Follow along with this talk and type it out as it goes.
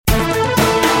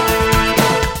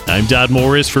I'm Dodd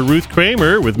Morris for Ruth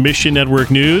Kramer with Mission Network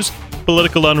News.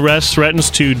 Political unrest threatens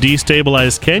to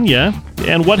destabilize Kenya,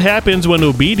 and what happens when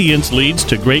obedience leads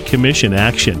to Great Commission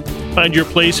action. Find your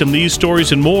place in these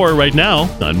stories and more right now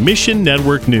on Mission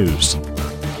Network News.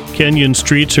 Kenyan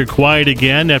streets are quiet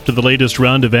again after the latest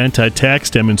round of anti-tax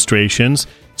demonstrations.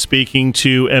 Speaking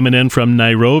to MNN from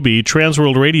Nairobi,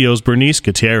 Transworld Radio's Bernice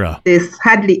Katera. There's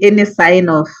hardly any sign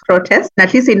of protest.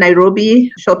 At least in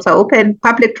Nairobi, shops are open,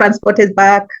 public transport is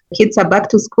back, kids are back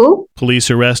to school. Police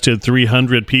arrested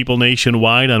 300 people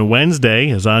nationwide on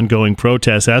Wednesday as ongoing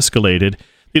protests escalated.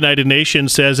 The United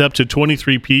Nations says up to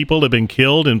 23 people have been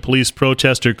killed in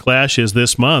police-protester clashes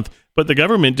this month, but the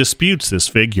government disputes this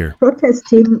figure.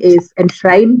 Protesting is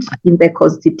enshrined in the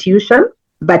Constitution,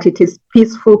 but it is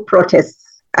peaceful protests.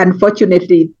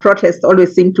 Unfortunately, protests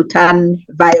always seem to turn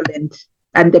violent,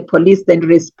 and the police then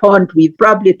respond with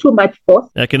probably too much force.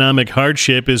 Economic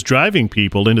hardship is driving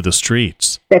people into the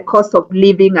streets. The cost of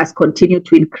living has continued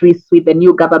to increase with the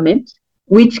new government,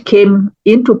 which came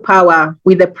into power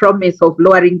with the promise of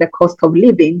lowering the cost of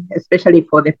living, especially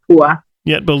for the poor.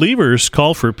 Yet believers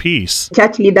call for peace.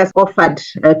 Church leaders offered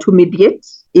to mediate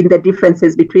in the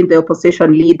differences between the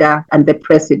opposition leader and the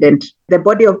president. The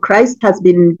body of Christ has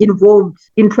been involved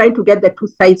in trying to get the two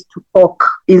sides to talk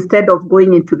instead of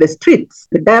going into the streets.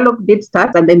 The dialogue did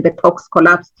start and then the talks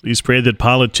collapsed. Please pray that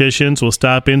politicians will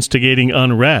stop instigating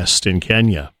unrest in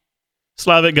Kenya.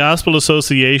 Slavic Gospel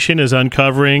Association is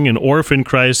uncovering an orphan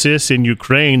crisis in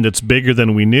Ukraine that's bigger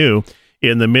than we knew.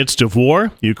 In the midst of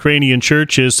war, Ukrainian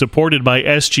churches supported by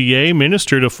SGA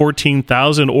minister to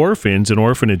 14,000 orphans in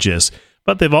orphanages.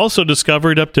 But they've also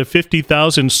discovered up to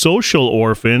 50,000 social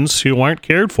orphans who aren't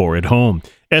cared for at home.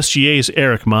 SGA's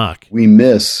Eric Mock. We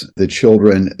miss the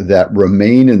children that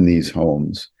remain in these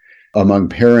homes among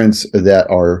parents that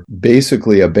are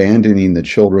basically abandoning the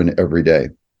children every day.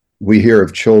 We hear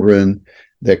of children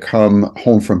that come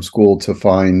home from school to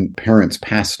find parents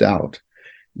passed out.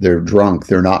 They're drunk.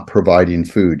 They're not providing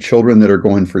food. Children that are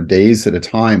going for days at a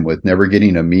time with never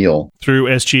getting a meal. Through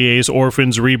SGA's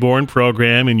Orphans Reborn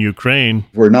program in Ukraine,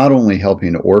 we're not only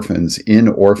helping orphans in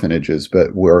orphanages,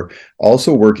 but we're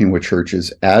also working with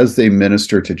churches as they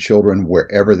minister to children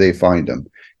wherever they find them.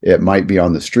 It might be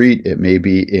on the street. It may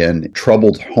be in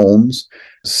troubled homes.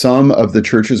 Some of the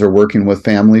churches are working with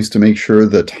families to make sure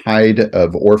the tide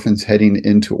of orphans heading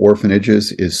into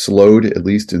orphanages is slowed, at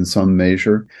least in some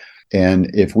measure.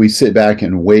 And if we sit back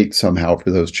and wait somehow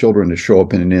for those children to show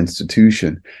up in an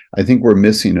institution, I think we're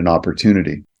missing an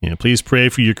opportunity. Yeah, please pray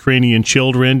for Ukrainian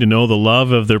children to know the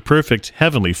love of their perfect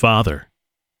Heavenly Father.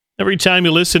 Every time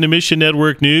you listen to Mission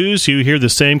Network News, you hear the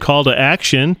same call to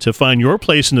action to find your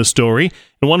place in the story.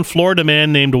 And one Florida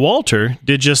man named Walter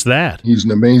did just that. He's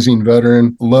an amazing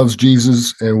veteran, loves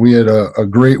Jesus, and we had a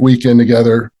great weekend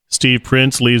together. Steve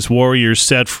Prince leads Warriors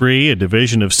Set Free, a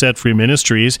division of Set Free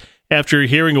Ministries. After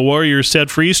hearing a Warriors Set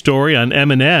Free story on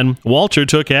MNN, Walter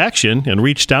took action and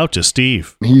reached out to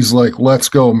Steve. He's like, let's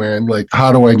go, man. Like,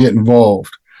 how do I get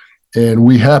involved? And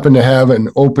we happened to have an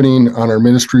opening on our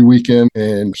ministry weekend,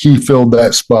 and he filled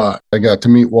that spot. I got to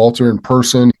meet Walter in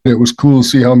person. It was cool to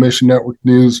see how Mission Network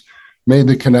News made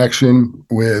the connection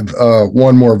with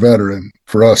one more veteran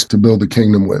for us to build the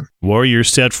kingdom with. Warriors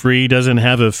Set Free doesn't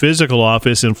have a physical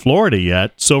office in Florida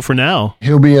yet, so for now,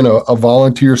 he'll be in a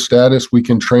volunteer status. We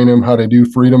can train him how to do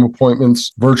freedom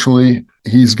appointments virtually.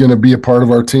 He's going to be a part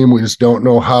of our team. We just don't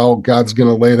know how God's going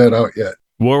to lay that out yet.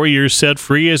 Warriors Set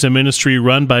Free is a ministry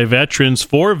run by veterans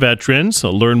for veterans.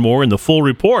 Learn more in the full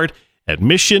report at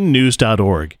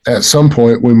missionnews.org. At some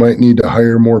point, we might need to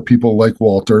hire more people like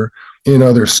Walter in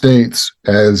other states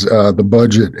as the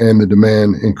budget and the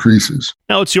demand increases.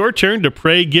 Now it's your turn to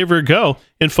pray, give, or go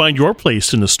and find your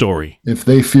place in the story. If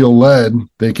they feel led,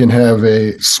 they can have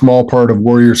a small part of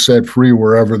Warriors Set Free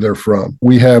wherever they're from.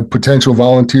 We have potential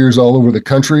volunteers all over the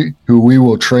country who we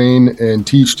will train and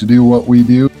teach to do what we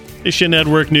do. Mission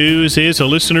Network News is a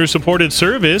listener-supported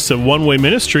service of One Way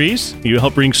Ministries. You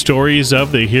help bring stories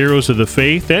of the heroes of the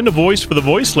faith and a voice for the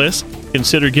voiceless.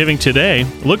 Consider giving today.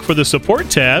 Look for the support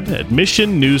tab at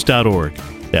missionnews.org.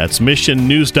 That's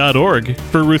missionnews.org.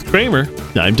 For Ruth Kramer,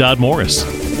 I'm Dodd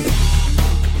Morris.